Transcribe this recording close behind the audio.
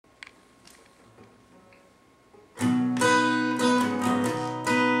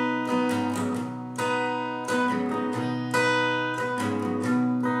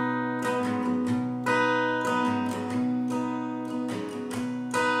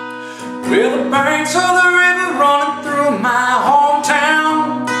Well, the banks of the river running through my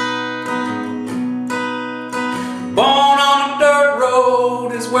hometown. Born on a dirt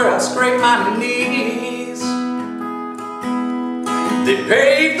road is where I scrape my knees. They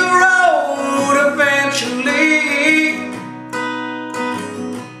paved the road eventually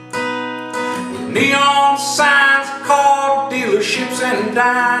with neon signs called dealerships and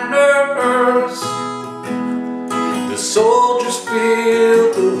diners. The soldiers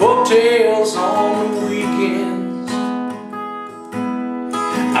filled the hotels on the weekends.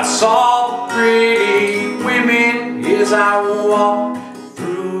 I saw the pretty women as I walked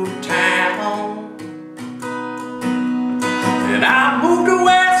through town. And I moved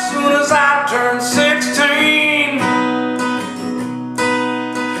away as soon as I turned 16.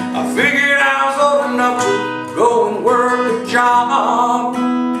 I figured I was old enough to go and work a job.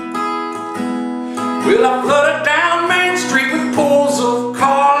 Well, I flooded down Main Street with pools of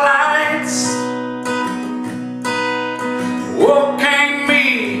car lights. Woke came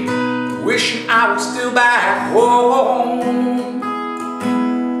me, wishing I was still back home.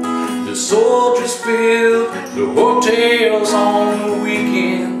 The soldiers filled the hotels on the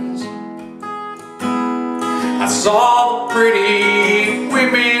weekends. I saw the pretty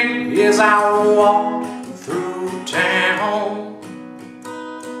women as I walked through town.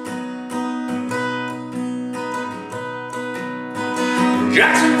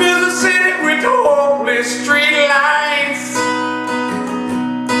 Jacksonville City with the hopeless street lights.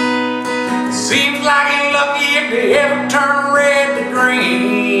 Seems like you're lucky if they ever turn red to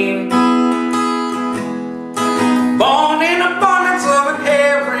green. Born in abundance of an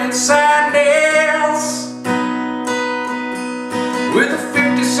hair inside nails, with a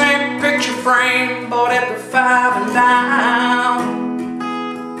 50-cent picture frame bought at the 5 and dime.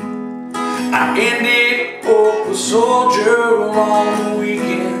 I ended up a soldier on the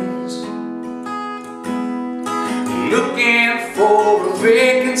weekends, looking for a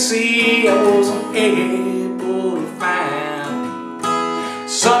vacancy I wasn't able to find.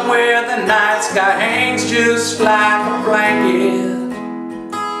 Somewhere the night sky hangs just like a blanket.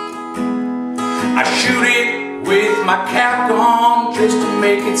 I shoot it with my cap on just to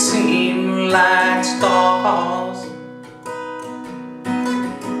make it seem like stars.